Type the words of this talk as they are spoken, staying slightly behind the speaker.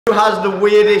Who has the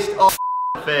weirdest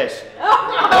face?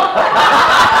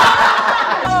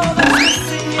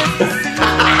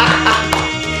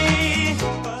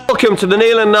 Welcome to the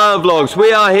Nile and Nile vlogs.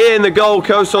 We are here in the Gold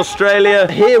Coast, Australia,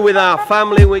 here with our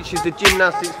family, which is the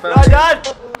gymnastics family. Hi,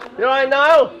 Dad! You alright,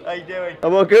 Nile? How you doing?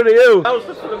 I'm all good, are you? How's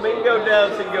the flamingo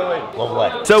dancing going?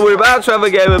 Lovely. So we're about to have a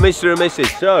game of Mr. and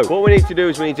Mrs. So, what we need to do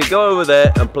is we need to go over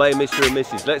there and play Mr. and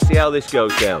Mrs. Let's see how this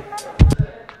goes down.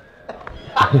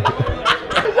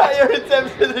 Is that your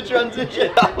attempt for the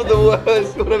transition? That was the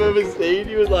worst one I've ever seen.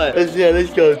 He was like, let's see how this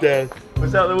goes down.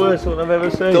 Was that the worst one I've ever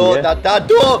seen? Don't, yeah? Dad,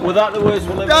 don't! Was that the worst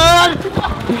one I've ever seen?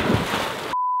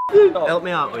 Dad! Help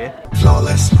me out, will you?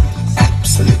 Flawless.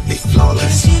 Absolutely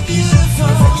flawless.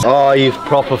 Oh, you've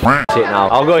proper f***ed it now.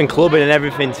 I'll go in clubbing and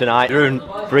everything tonight. You're a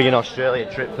friggin' Australia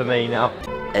trip for me now.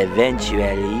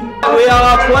 Eventually. We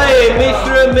are playing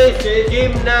Mr. and Mrs.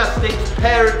 Gymnastics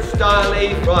parent style.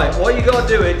 Right, what you got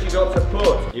to do is you got to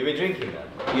put. You been drinking that?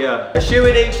 Yeah. A shoe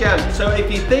in each hand. So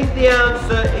if you think the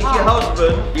answer is your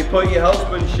husband, you put your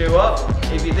husband's shoe up.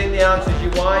 If you think the answer is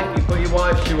your wife, you put your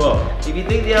wife's shoe up. If you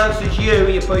think the answer is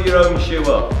you put your own shoe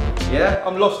up. Yeah?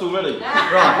 I'm lost already.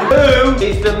 Right. Who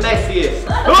is the messiest?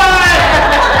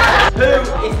 Who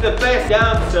is the best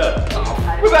dancer?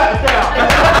 Without a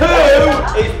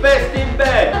doubt. Who is best in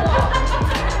bed?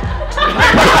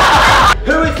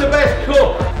 Who is the best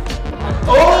cook?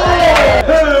 Oh!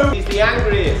 Who is the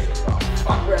angriest?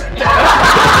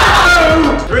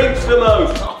 Who drinks the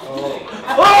most?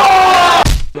 Oh!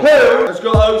 Who has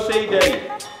got OCD?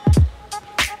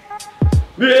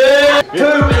 Yeah. Who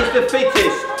is the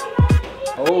fittest?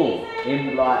 Oh,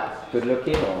 in like good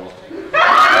looking or?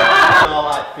 Oh,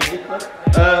 like physically?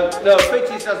 No,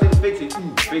 fittest as in fitted.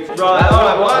 Right,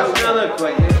 alright, well that's another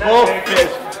question.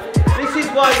 This is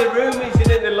why the roomies in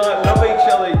it, they like love each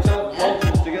other, it's all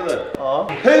nonsense together.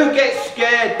 Who gets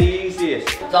scared the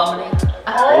easiest? Dominic.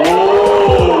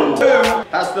 Oh. Who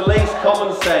has the least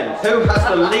common sense? Who has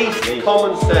the least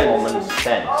common sense? Common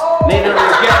sense. Neither of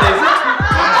you get this.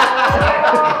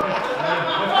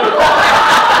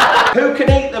 Who can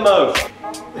eat the most?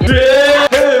 Yeah.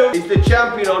 Who is the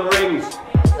champion on rings?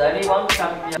 There's only one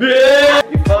champion. Yeah.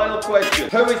 Your final question.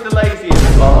 Who is the laziest?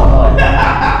 Oh.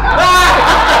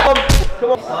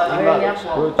 Come on. I only have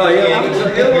one. Oh yeah, the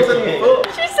other one's on your foot.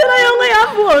 She said I only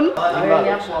have one. I only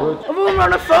have one. I've only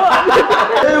on a foot.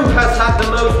 Who has had the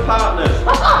most partners?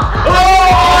 Oh!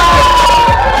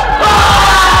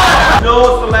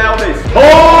 Snore's the loudest. Oh!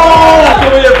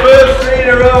 Give me the first three in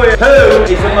a row here. Who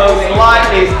is the most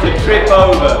likeliest to trip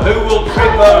over? Who will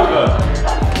trip over?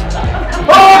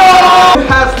 Oh! Who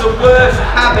has the worst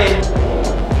habit?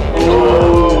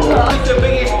 Oh! Who's the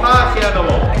biggest party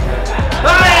animal?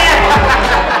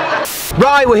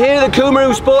 Right, we're here at the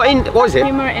Coomera Sporting. What is it?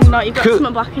 Coomera Indoor. You've got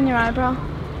something black in your eyebrow.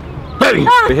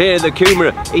 We're here at the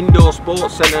Coomera Indoor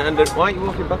Sports Centre and why are you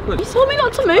walking backwards? You told me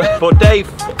not to move. For day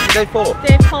 4. Day 4.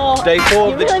 Day 4.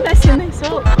 You're really messing this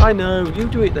up. I know, you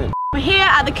do it then. We're here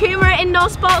at the Coomera Indoor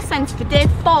Sports Centre for day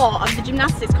 4 of the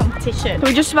gymnastics competition. So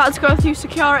we're just about to go through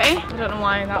security. I don't know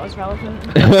why that was relevant.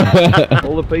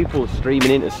 All the people streaming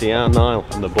in to see our Nile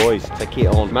and the boys. Take it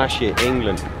on, mash it,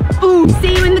 England. Ooh,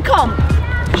 see you in the comp.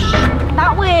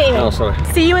 That way. Oh, sorry.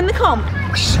 See you in the comp.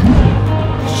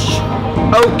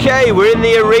 Okay, we're in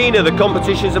the arena. The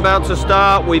competition's about to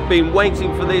start. We've been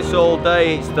waiting for this all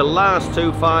day. It's the last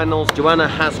 2 finals. Joanna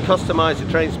has customised the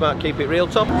Train Smart Keep It Real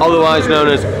top, otherwise known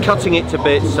as cutting it to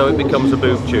bits so it becomes a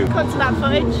boob tube. Cut to that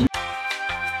footage.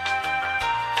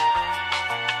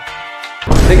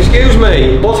 Excuse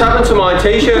me, what's happened to my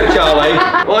t-shirt, Charlie?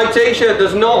 My t-shirt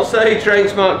does not say Train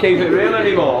Smart Keep It Real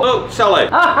anymore. Look, Sally.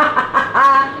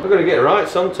 We're going to get it right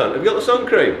sometime. Have you got the sun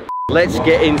cream? Let's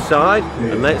get inside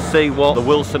and let's see what the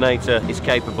Wilsonator is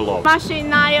capable of. Smash it,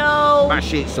 Nile.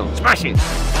 Smash it, son. Smash it.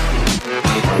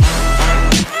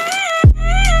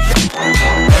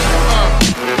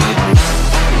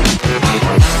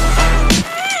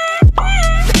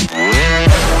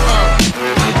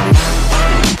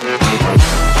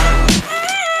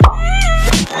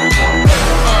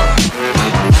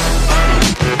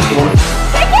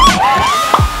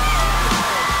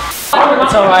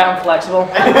 It's alright, I'm flexible.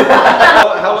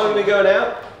 How long have we going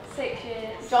out? 6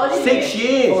 years. 6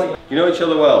 years? You know each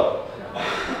other well?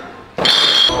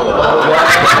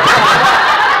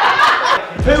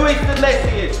 Who is the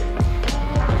messiest?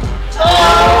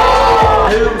 Oh!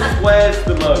 Who swears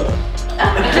the most?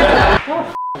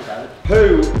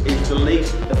 Who is the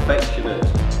least affectionate?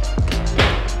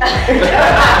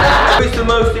 Who is the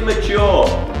most immature?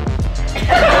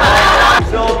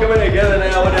 It's all coming together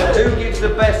now, isn't it? Who gives the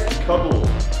best cuddles?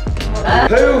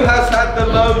 Who has had the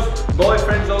most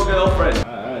boyfriends or girlfriends?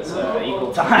 It's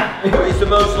equal time. Who is the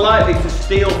most likely to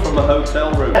steal from a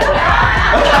hotel room?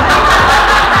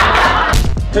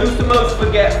 Who's the most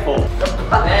forgetful?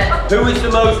 Who is the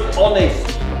most honest?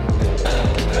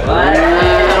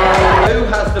 Who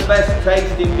has the best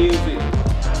taste in music?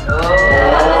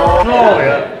 Oh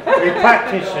yeah. We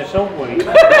practice this, don't we?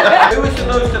 Who is the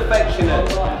most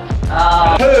affectionate?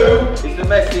 Who is the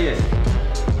messiest?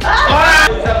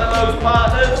 Who's had the most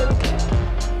partners?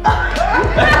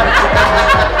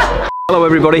 Hello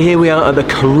everybody, here we are at the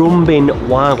Currumbin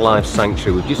Wildlife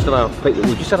Sanctuary. We've just had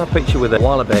our picture with a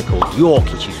koala bear called York,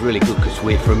 which is really good because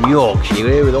we're from Yorkshire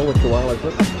here with all the koalas.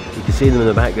 Look, you can see them in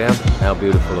the background. How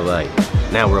beautiful are they?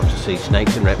 Now we're off to see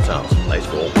snakes and reptiles. Let's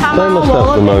go. They must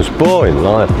have the most boring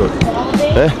life, but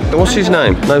what's his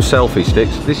name? No selfie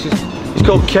sticks. It's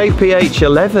called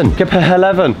KPH11.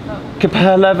 KPH11.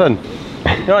 KPH11.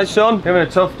 You alright, son? You're having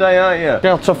a tough day, aren't you?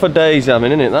 How tough a day he's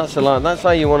having, isn't it? That's how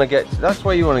you want to get. That's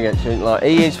where you want to get to. Like,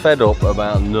 he is fed up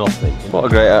about nothing. What a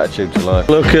great attitude to life.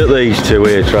 Look at these two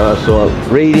here trying to sort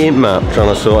out, reading map, trying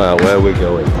to sort out where we're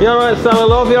going. You alright, Sally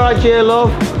love? You alright, Jay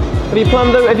love? Have you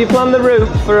planned the route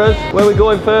for us? Where are we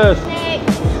going first?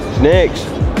 Snakes.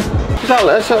 Is that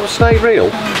a snake real?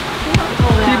 Is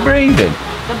he breathing?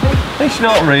 It's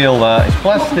not real, that. It's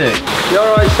plastic. You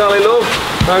alright, Sally love?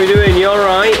 How are you doing? You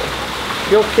alright?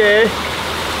 You okay?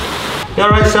 You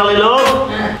alright, Sally love?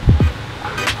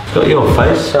 It's got your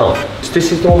face, Sal.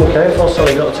 This is the one we came for,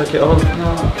 Sally. You got to take it on.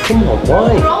 No. Come on,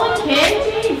 why? We're all in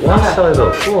cages. Why, Sally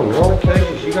love? Come on, we're all in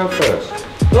cages. You go first.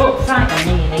 Look, right on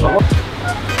me,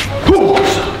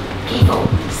 People,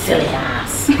 silly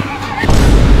ass.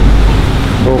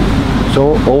 Well, it's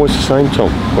always the same,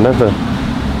 Tom. Whenever,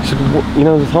 you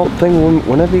know, the whole thing,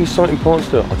 whenever you something important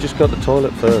to do, I'll just go to the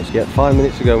toilet first. Yeah, 5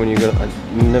 minutes ago when you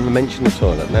never mentioned the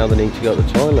toilet. Now they need to go to the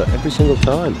toilet every single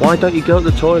time. Why don't you go to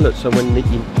the toilet? So when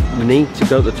you need to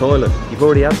go to the toilet, you've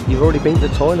already been to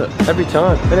the toilet every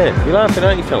time, innit? You're laughing,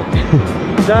 aren't you, Tom?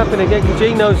 He's laughing again because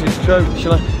he knows it's true. She's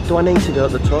like, do I need to go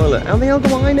to the toilet? How the hell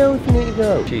do I know if you need to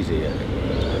go? She's here.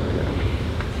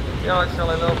 You know what,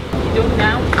 Sally love? You done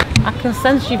now? I can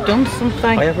sense you've done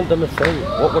something. I haven't done a thing.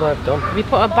 What would I have done? Have you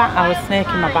put a bat or a snake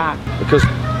in my bag? Because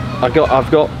I've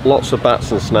got lots of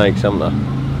bats and snakes, haven't I?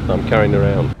 That I'm carrying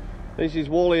around. This is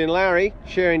Wally and Larry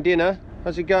sharing dinner.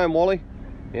 How's it going, Wally?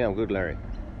 Yeah, I'm good, Larry.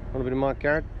 Want a bit of my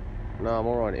carrot? No, I'm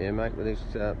alright here, mate. With this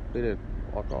bit of,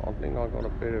 I think I got a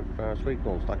bit of sweet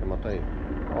corn stuck in my teeth.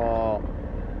 Oh,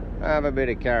 have a bit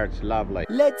of carrots, lovely.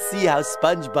 Let's see how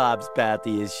SpongeBob's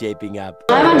party is shaping up.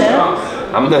 I'm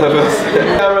nervous.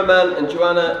 Cameraman and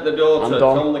Joanna, the daughter.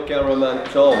 Tom, the cameraman.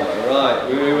 Tom, right,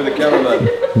 we're here with the cameraman.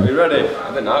 Are you ready?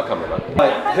 I don't know, cameraman.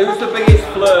 Right, who's the biggest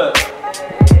flirt?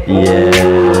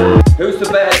 Yeah. Who's the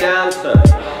better dancer?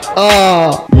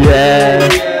 Oh, yeah.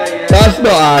 That's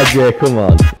not RJ, come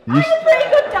on. I'm a pretty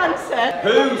good dancer.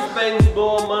 Who spends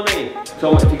more money?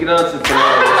 Tom, if you can answer to that.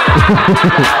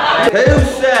 Who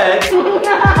said, I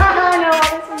know what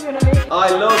this one's gonna be. I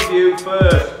love you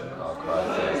first?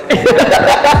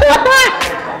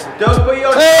 Don't put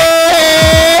your...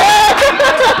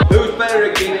 Who's better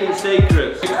at keeping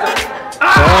secrets?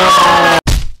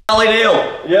 Sally Neal.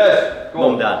 Yes. Go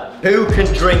on, Dad. Who can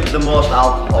drink the most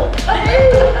alcohol?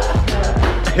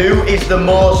 Who is the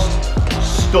most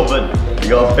stubborn? You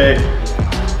got a big.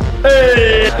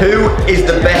 Hey. Who is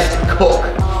the best cook?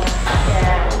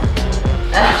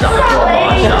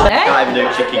 Can't even do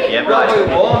chicken yet, right?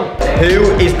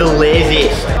 Who is the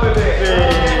laziest?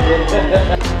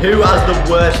 Who has the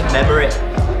worst memory?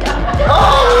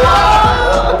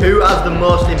 Who has the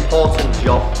most important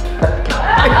job?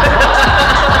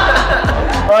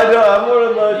 I know, I'm one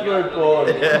of those very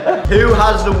important. Yeah. Who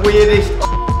has the weirdest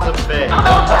face?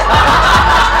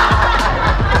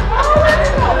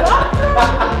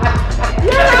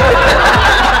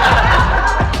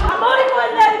 I'm only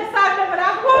going there because I've never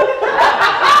had one.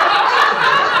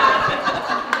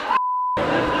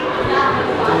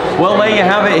 Well, there you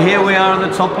have it. Here we are at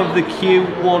the top of the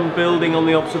Q1 building on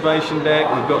the observation deck.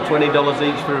 We've got $20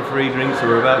 each for a free drink, so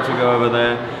we're about to go over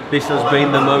there. This has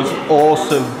been the most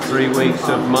awesome 3 weeks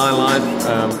of my life.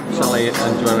 Sally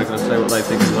and Joanna are going to say what they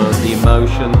think as well as the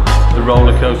emotion, the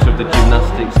roller coaster of the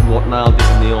gymnastics, what Nile did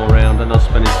in the all-round, and us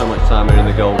spending so much time here in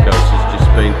the Gold Coast has just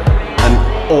been an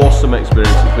awesome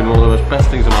experience. It's been one of the most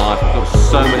best things of my life. I've got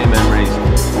so many memories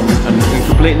and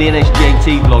completely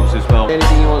NSJT vlogs as well.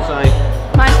 Anything you want to say?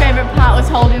 My favourite part was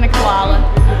holding a koala.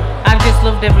 I've just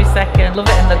loved every second. Love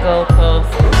it in the Gold Coast.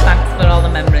 Thanks for all the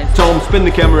memories. Tom, spin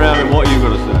the camera around and what are you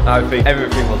going to say? I think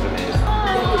everything was amazing.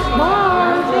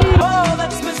 Bye.